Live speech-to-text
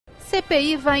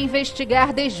CPI vai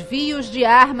investigar desvios de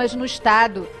armas no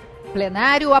Estado.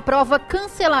 Plenário aprova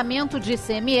cancelamento de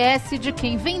ICMS de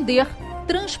quem vender,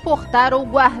 transportar ou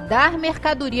guardar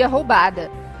mercadoria roubada.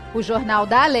 O Jornal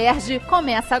da Alerj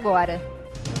começa agora.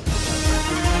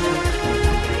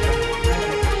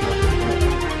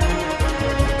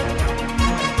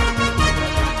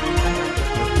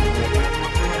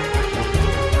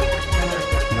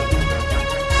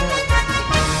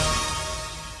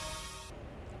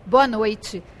 Boa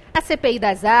noite. A CPI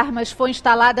das Armas foi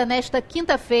instalada nesta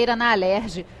quinta-feira na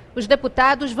Alerj. Os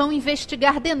deputados vão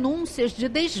investigar denúncias de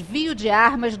desvio de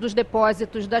armas dos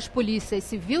depósitos das polícias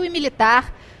civil e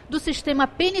militar, do sistema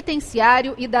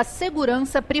penitenciário e da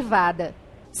segurança privada.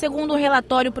 Segundo o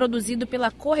relatório produzido pela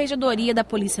Corregedoria da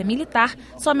Polícia Militar,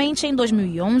 somente em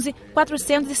 2011,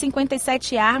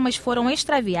 457 armas foram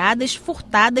extraviadas,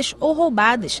 furtadas ou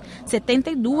roubadas.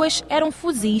 72 eram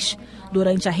fuzis.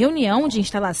 Durante a reunião de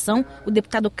instalação, o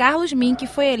deputado Carlos Mink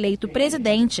foi eleito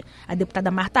presidente, a deputada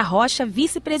Marta Rocha,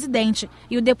 vice-presidente,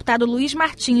 e o deputado Luiz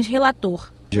Martins, relator.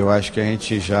 Eu acho que a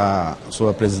gente já,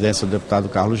 sob a presidência do deputado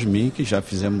Carlos Mink, já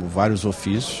fizemos vários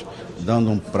ofícios,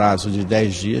 dando um prazo de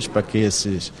 10 dias para que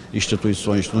essas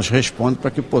instituições nos respondam,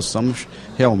 para que possamos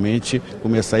realmente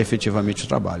começar efetivamente o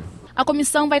trabalho. A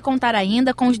comissão vai contar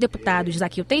ainda com os deputados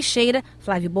Zaquil Teixeira,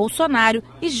 Flávio Bolsonaro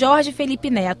e Jorge Felipe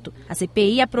Neto. A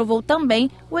CPI aprovou também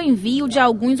o envio de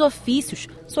alguns ofícios,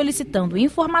 solicitando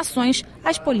informações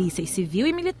às polícias civil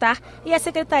e militar e à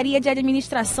Secretaria de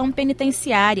Administração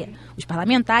Penitenciária. Os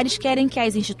parlamentares querem que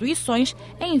as instituições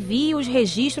enviem os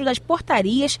registros das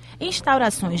portarias,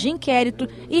 instaurações de inquérito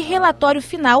e relatório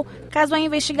final, caso a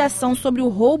investigação sobre o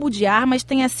roubo de armas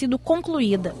tenha sido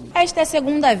concluída. Esta é a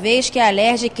segunda vez que a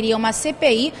Alerj cria uma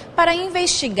CPI para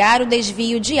investigar o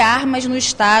desvio de armas no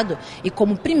Estado. E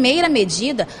como primeira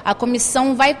medida, a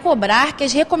comissão vai cobrar que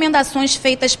as recomendações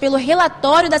feitas pelo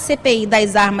relatório da CPI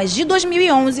das Armas de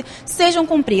 2011 sejam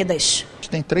cumpridas.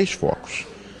 Tem 3 focos.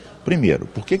 Primeiro,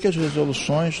 por que as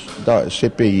resoluções da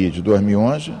CPI de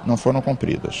 2011 não foram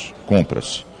cumpridas?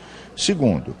 Cumpra-se.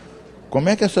 Segundo, como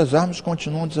é que essas armas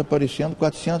continuam desaparecendo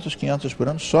 400, 500 por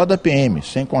ano só da PM,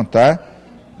 sem contar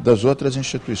das outras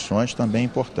instituições também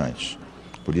importantes,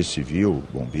 Polícia Civil,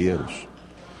 Bombeiros.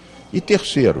 E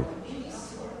terceiro,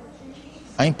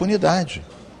 a impunidade.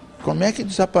 Como é que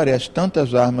desaparece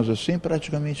tantas armas assim e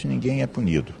praticamente ninguém é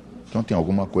punido? Então tem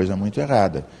alguma coisa muito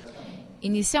errada.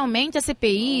 Inicialmente, a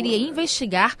CPI iria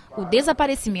investigar o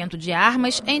desaparecimento de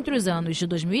armas entre os anos de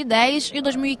 2010 e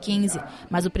 2015,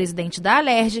 mas o presidente da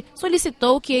Alerj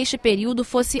solicitou que este período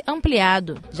fosse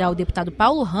ampliado. Já o deputado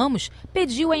Paulo Ramos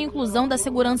pediu a inclusão da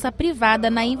segurança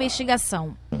privada na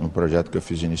investigação. O projeto que eu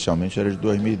fiz inicialmente era de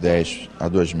 2010 a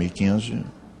 2015.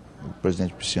 O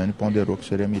presidente Pisciani ponderou que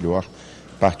seria melhor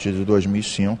a partir de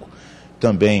 2005.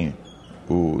 Também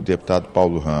o deputado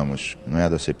Paulo Ramos, não é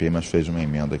da CPI, mas fez uma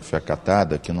emenda que foi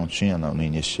acatada, que não tinha no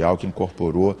inicial, que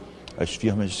incorporou as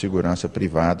firmas de segurança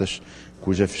privadas,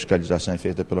 cuja fiscalização é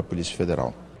feita pela Polícia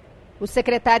Federal. O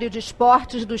secretário de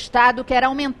Esportes do Estado quer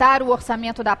aumentar o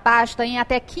orçamento da pasta em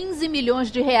até 15 milhões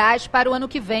de reais para o ano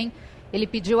que vem. Ele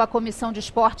pediu à Comissão de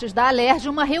Esportes da Alerj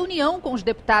uma reunião com os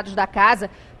deputados da casa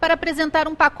para apresentar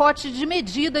um pacote de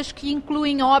medidas que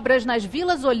incluem obras nas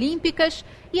vilas olímpicas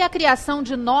e a criação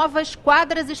de novas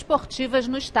quadras esportivas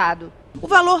no Estado. O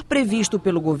valor previsto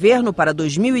pelo governo para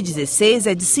 2016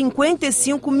 é de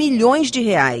 55 milhões de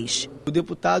reais. O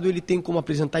deputado ele tem como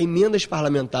apresentar emendas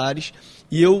parlamentares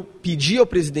e eu pedi ao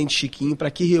presidente Chiquinho para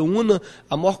que reúna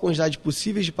a maior quantidade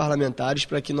possível de parlamentares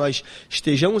para que nós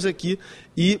estejamos aqui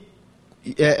e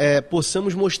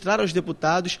possamos mostrar aos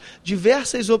deputados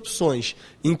diversas opções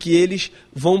em que eles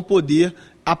vão poder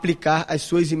aplicar as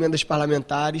suas emendas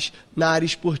parlamentares na área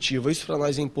esportiva. Isso para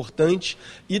nós é importante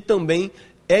e também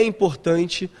é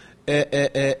importante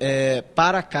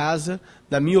para a casa,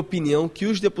 na minha opinião, que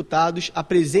os deputados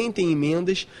apresentem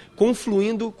emendas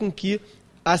confluindo com que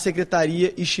a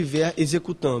Secretaria estiver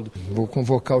executando. Vou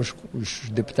convocar os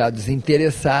deputados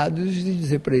interessados e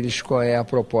dizer para eles qual é a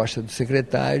proposta do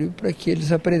secretário para que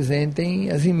eles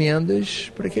apresentem as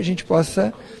emendas para que a gente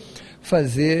possa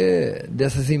fazer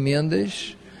dessas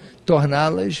emendas,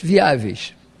 torná-las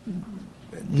viáveis.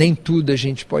 Nem tudo a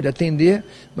gente pode atender,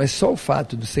 mas só o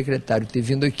fato do secretário ter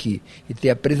vindo aqui e ter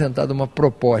apresentado uma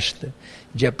proposta,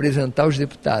 de apresentar aos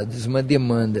deputados uma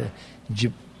demanda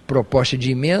de proposta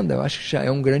de emenda, eu acho que já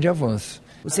é um grande avanço.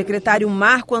 O secretário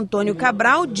Marco Antônio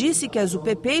Cabral disse que as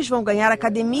UPPs vão ganhar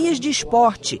academias de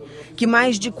esporte, que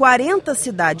mais de 40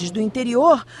 cidades do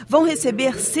interior vão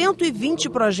receber 120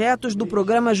 projetos do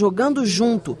programa Jogando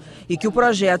Junto e que o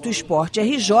projeto Esporte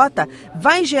RJ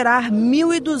vai gerar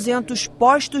 1.200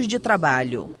 postos de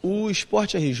trabalho. O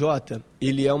Esporte RJ,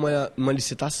 ele é uma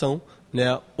licitação,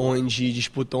 né, onde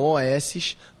disputam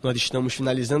OS. Nós estamos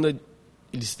finalizando a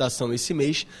licitação esse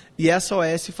mês e essa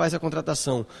OS faz a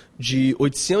contratação de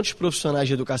 800 profissionais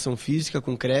de educação física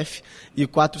com CREF e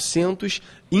 400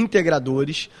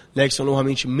 integradores, né, que são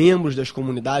normalmente membros das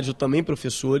comunidades ou também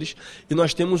professores, e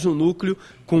nós temos um núcleo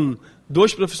com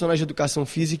 2 profissionais de educação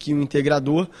física e um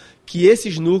integrador, que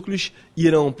esses núcleos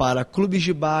irão para clubes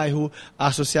de bairro,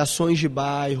 associações de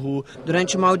bairro.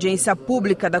 Durante uma audiência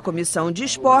pública da Comissão de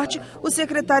Esporte, o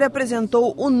secretário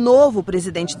apresentou o novo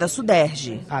presidente da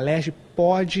Suderj. A Alerj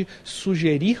pode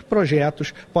sugerir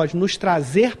projetos, pode nos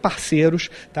trazer parceiros,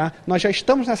 tá? Nós já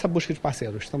estamos nessa busca de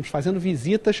parceiros, estamos fazendo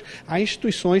visitas a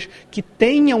instituições que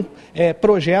tenham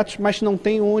projetos, mas não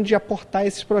têm onde aportar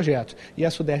esses projetos. E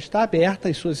a Suderj está aberta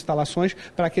em suas instalações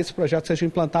para que esses projetos sejam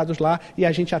implantados lá e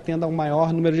a gente atenda a um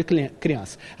maior número de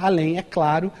crianças. Além, é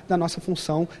claro, da nossa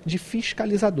função de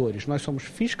fiscalizadores. Nós somos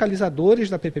fiscalizadores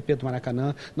da PPP do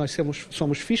Maracanã, nós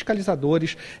somos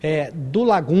fiscalizadores do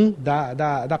Lagum,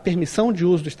 da permissão de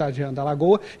uso do estádio da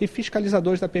Lagoa, e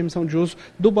fiscalizadores da permissão de uso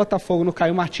do Botafogo no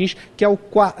Caio Martins, que é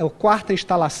a quarta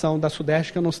instalação da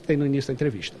Suderj, que eu não citei no início da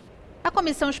entrevista. A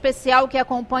Comissão Especial que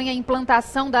acompanha a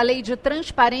implantação da Lei de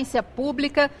Transparência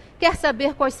Pública quer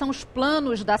saber quais são os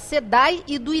planos da Cedae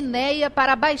e do INEA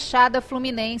para a Baixada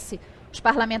Fluminense. Os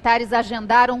parlamentares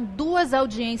agendaram 2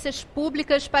 audiências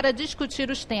públicas para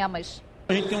discutir os temas.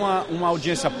 A gente tem uma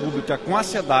audiência pública com a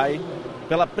Cedae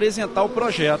para ela apresentar o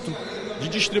projeto de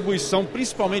distribuição,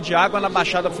 principalmente de água na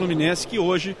Baixada Fluminense, que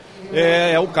hoje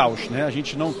é o caos, né? A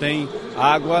gente não tem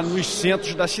água nos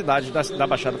centros das cidades da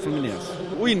Baixada Fluminense.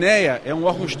 O INEA é um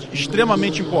órgão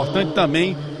extremamente importante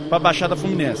também para a Baixada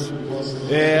Fluminense.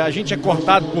 A gente é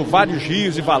cortado por vários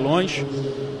rios e valões,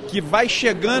 que vai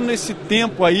chegando nesse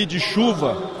tempo aí de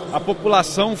chuva, a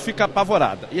população fica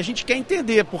apavorada. E a gente quer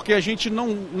entender, porque a gente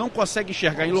não consegue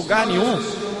enxergar em lugar nenhum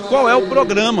qual é o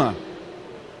programa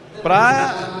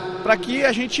para que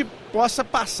a gente possa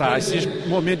passar esses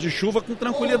momentos de chuva com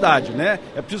tranquilidade, né?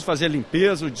 É preciso fazer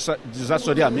limpeza, o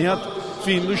desassoreamento,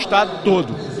 enfim, no estado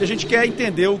todo. E a gente quer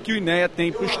entender o que o INEA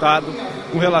tem para o estado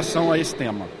com relação a esse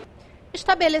tema.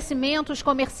 Estabelecimentos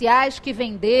comerciais que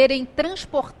venderem,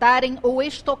 transportarem ou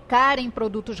estocarem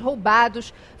produtos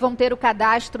roubados vão ter o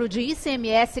cadastro de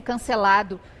ICMS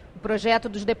cancelado. O projeto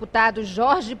dos deputados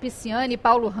Jorge Pisciani e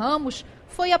Paulo Ramos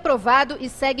foi aprovado e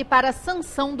segue para a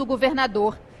sanção do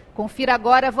governador. Confira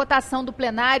agora a votação do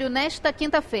plenário nesta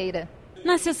quinta-feira.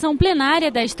 Na sessão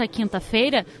plenária desta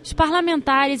quinta-feira, os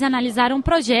parlamentares analisaram um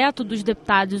projeto dos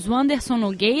deputados Anderson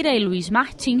Nogueira e Luiz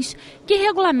Martins, que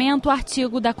regulamenta o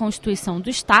artigo da Constituição do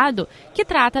Estado, que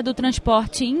trata do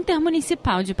transporte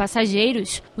intermunicipal de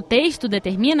passageiros. O texto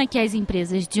determina que as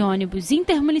empresas de ônibus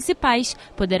intermunicipais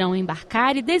poderão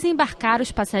embarcar e desembarcar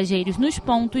os passageiros nos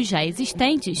pontos já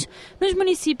existentes, nos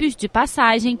municípios de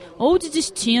passagem ou de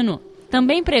destino.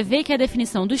 Também prevê que a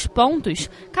definição dos pontos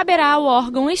caberá ao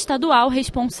órgão estadual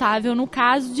responsável no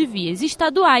caso de vias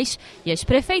estaduais e às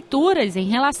prefeituras em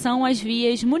relação às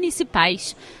vias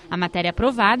municipais. A matéria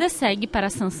aprovada segue para a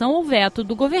sanção ou veto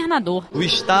do governador. O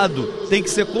Estado tem que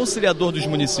ser conciliador dos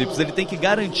municípios, ele tem que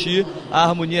garantir a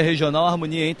harmonia regional, a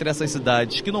harmonia entre essas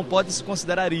cidades, que não podem se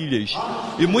considerar ilhas.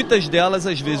 E muitas delas,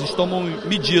 às vezes, tomam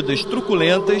medidas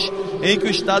truculentas em que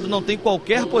o Estado não tem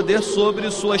qualquer poder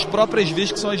sobre suas próprias vias,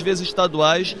 que são às vezes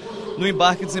estaduais, no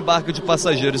embarque e desembarque de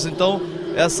passageiros. Então,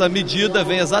 essa medida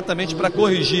vem exatamente para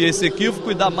corrigir esse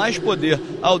equívoco e dar mais poder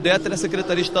ao DETRA e à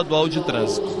Secretaria Estadual de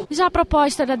Trânsito. Já a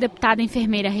proposta da deputada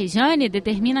enfermeira Rejane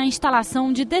determina a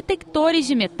instalação de detectores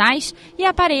de metais e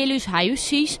aparelhos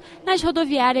raio-x nas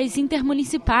rodoviárias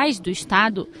intermunicipais do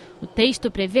Estado. O texto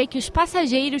prevê que os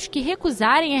passageiros que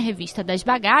recusarem a revista das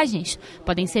bagagens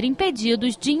podem ser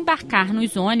impedidos de embarcar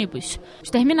nos ônibus. Os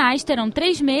terminais terão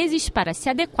 3 meses para se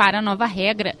adequar à nova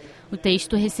regra. O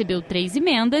texto recebeu 3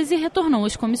 emendas e retornou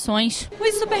às comissões.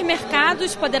 Os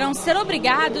supermercados poderão ser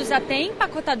obrigados a ter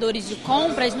empacotadores de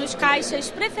compras nos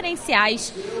caixas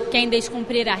preferenciais. Quem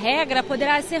descumprir a regra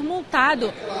poderá ser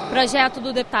multado. O projeto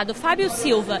do deputado Fábio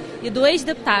Silva e do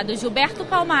ex-deputado Gilberto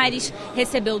Palmares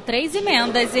recebeu 3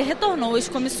 emendas e retornou às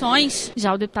comissões.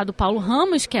 Já o deputado Paulo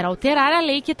Ramos quer alterar a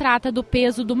lei que trata do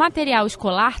peso do material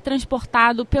escolar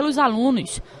transportado pelos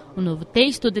alunos. O novo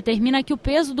texto determina que o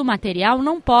peso do material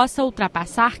não possa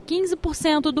ultrapassar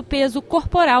 15% do peso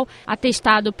corporal,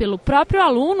 atestado pelo próprio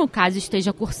aluno, caso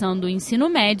esteja cursando o ensino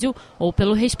médio, ou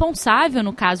pelo responsável,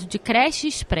 no caso de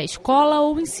creches, pré-escola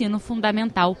ou ensino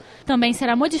fundamental. Também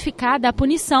será modificada a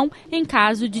punição em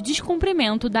caso de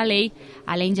descumprimento da lei.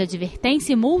 Além de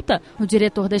advertência e multa, o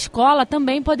diretor da escola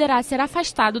também poderá ser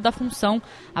afastado da função.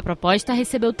 A proposta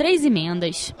recebeu 3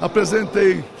 emendas.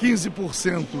 Apresentei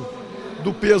 15%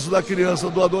 do peso da criança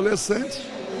ou do adolescente,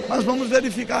 mas vamos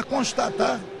verificar,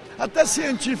 constatar, até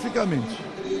cientificamente,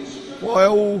 qual é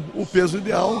o peso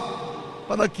ideal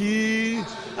para que,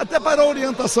 até para a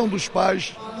orientação dos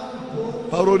pais,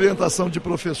 para a orientação de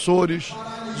professores,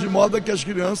 de modo a que as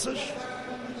crianças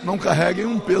não carreguem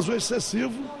um peso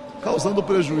excessivo, causando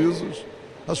prejuízos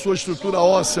à sua estrutura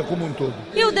óssea como um todo.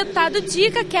 E o deputado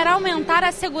Dica quer aumentar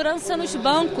a segurança nos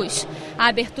bancos. A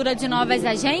abertura de novas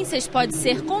agências pode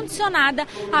ser condicionada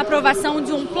à aprovação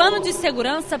de um plano de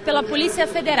segurança pela Polícia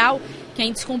Federal.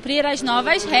 Quem descumprir as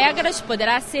novas regras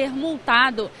poderá ser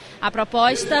multado. A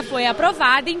proposta foi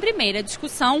aprovada em primeira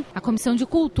discussão. A Comissão de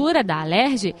Cultura da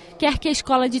Alerj quer que a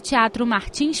Escola de Teatro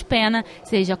Martins Pena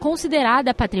seja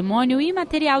considerada patrimônio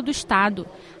imaterial do Estado.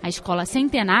 A escola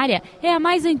centenária é a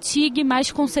mais antiga e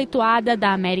mais conceituada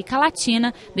da América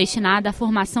Latina, destinada à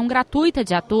formação gratuita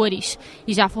de atores.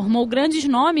 E já formou grandes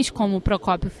nomes como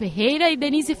Procópio Ferreira e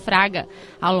Denise Fraga.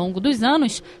 Ao longo dos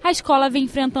anos, a escola vem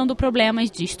enfrentando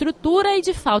problemas de estrutura e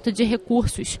de falta de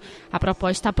recursos. A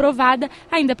proposta aprovada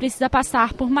ainda precisa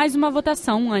passar por mais uma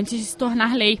votação antes de se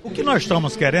tornar lei. O que nós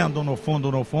estamos querendo, no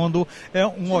fundo, é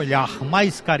um olhar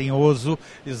mais carinhoso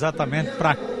exatamente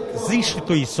para as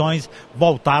instituições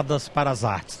voltadas para as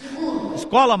artes. A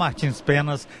Escola Martins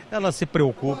Penas, ela se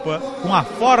preocupa com a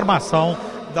formação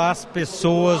das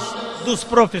pessoas, dos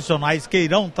profissionais que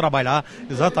irão trabalhar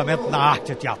exatamente na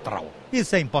arte teatral.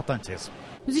 Isso é importantíssimo.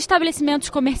 Os estabelecimentos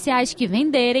comerciais que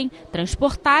venderem,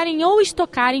 transportarem ou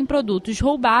estocarem produtos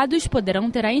roubados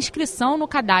poderão ter a inscrição no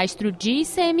cadastro de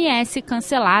ICMS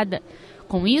cancelada.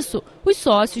 Com isso, os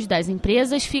sócios das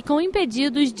empresas ficam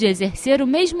impedidos de exercer o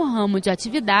mesmo ramo de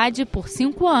atividade por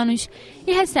 5 anos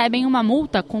e recebem uma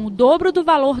multa com o dobro do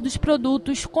valor dos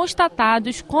produtos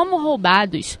constatados como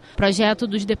roubados. O projeto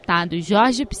dos deputados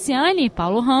Jorge Pisciani e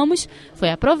Paulo Ramos foi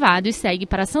aprovado e segue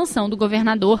para a sanção do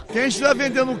governador. Quem estiver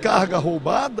vendendo carga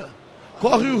roubada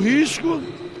corre o risco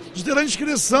de ter a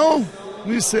inscrição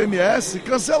no ICMS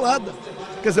cancelada.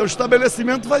 Quer dizer, o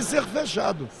estabelecimento vai ser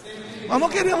fechado. Nós não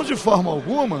queremos de forma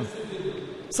alguma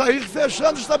sair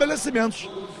fechando estabelecimentos.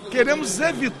 Queremos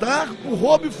evitar o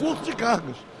roubo e furto de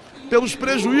cargas, pelos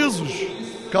prejuízos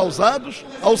causados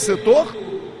ao setor,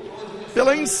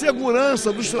 pela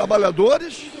insegurança dos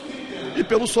trabalhadores e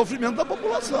pelo sofrimento da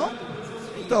população.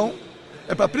 Então,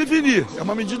 é para prevenir, é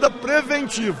uma medida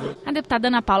preventiva. A deputada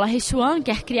Ana Paula Rechuan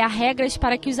quer criar regras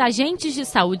para que os agentes de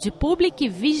saúde pública e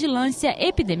vigilância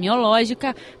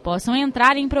epidemiológica possam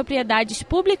entrar em propriedades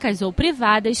públicas ou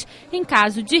privadas em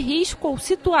caso de risco ou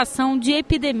situação de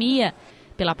epidemia.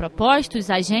 Pela proposta, os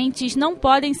agentes não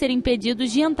podem ser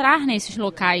impedidos de entrar nesses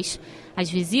locais. As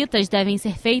visitas devem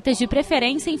ser feitas de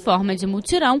preferência em forma de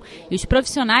mutirão e os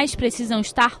profissionais precisam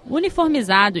estar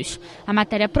uniformizados. A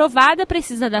matéria aprovada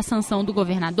precisa da sanção do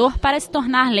governador para se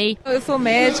tornar lei. Eu sou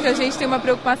médica, a gente tem uma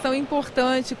preocupação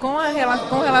importante com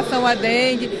relação à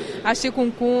dengue, à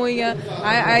chikungunya,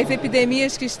 às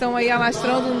epidemias que estão aí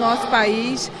alastrando no nosso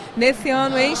país. Nesse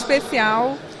ano em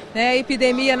especial, né, a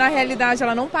epidemia, na realidade,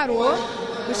 ela não parou.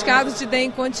 Os casos de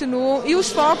dengue continuam e os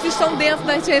focos estão dentro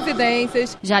das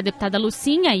residências. Já a deputada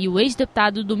Lucinha e o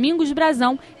ex-deputado Domingos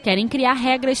Brazão querem criar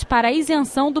regras para a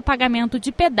isenção do pagamento de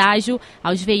pedágio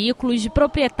aos veículos de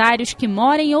proprietários que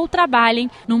morem ou trabalhem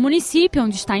no município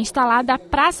onde está instalada a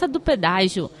Praça do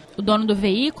Pedágio. O dono do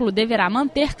veículo deverá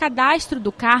manter cadastro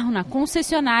do carro na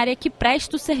concessionária que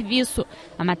presta o serviço.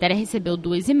 A matéria recebeu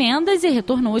 2 emendas e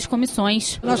retornou às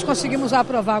comissões. Nós conseguimos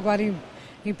aprovar agora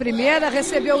em primeira,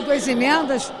 recebeu 2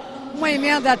 emendas, uma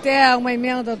emenda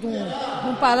de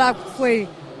um parágrafo que foi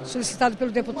solicitado pelo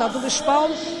deputado Luiz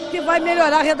Paulo, que vai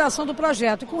melhorar a redação do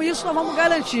projeto. E com isso nós vamos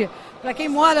garantir para quem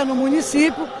mora no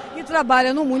município e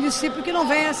trabalha no município que não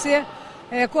venha a ser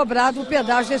cobrado o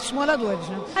pedágio desses moradores.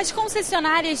 Né? As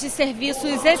concessionárias de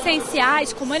serviços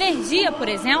essenciais, como energia, por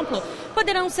exemplo,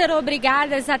 poderão ser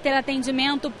obrigadas a ter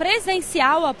atendimento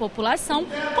presencial à população,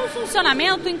 com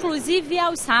funcionamento inclusive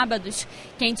aos sábados.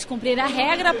 Quem descumprir a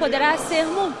regra poderá ser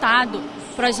multado.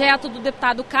 O projeto do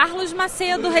deputado Carlos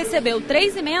Macedo recebeu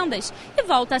 3 emendas e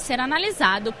volta a ser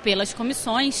analisado pelas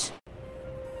comissões.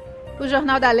 O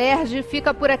Jornal da Alerj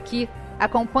fica por aqui.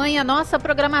 Acompanhe a nossa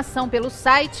programação pelo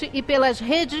site e pelas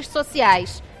redes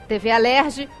sociais. TV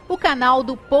Alerj, o canal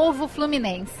do povo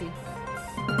fluminense.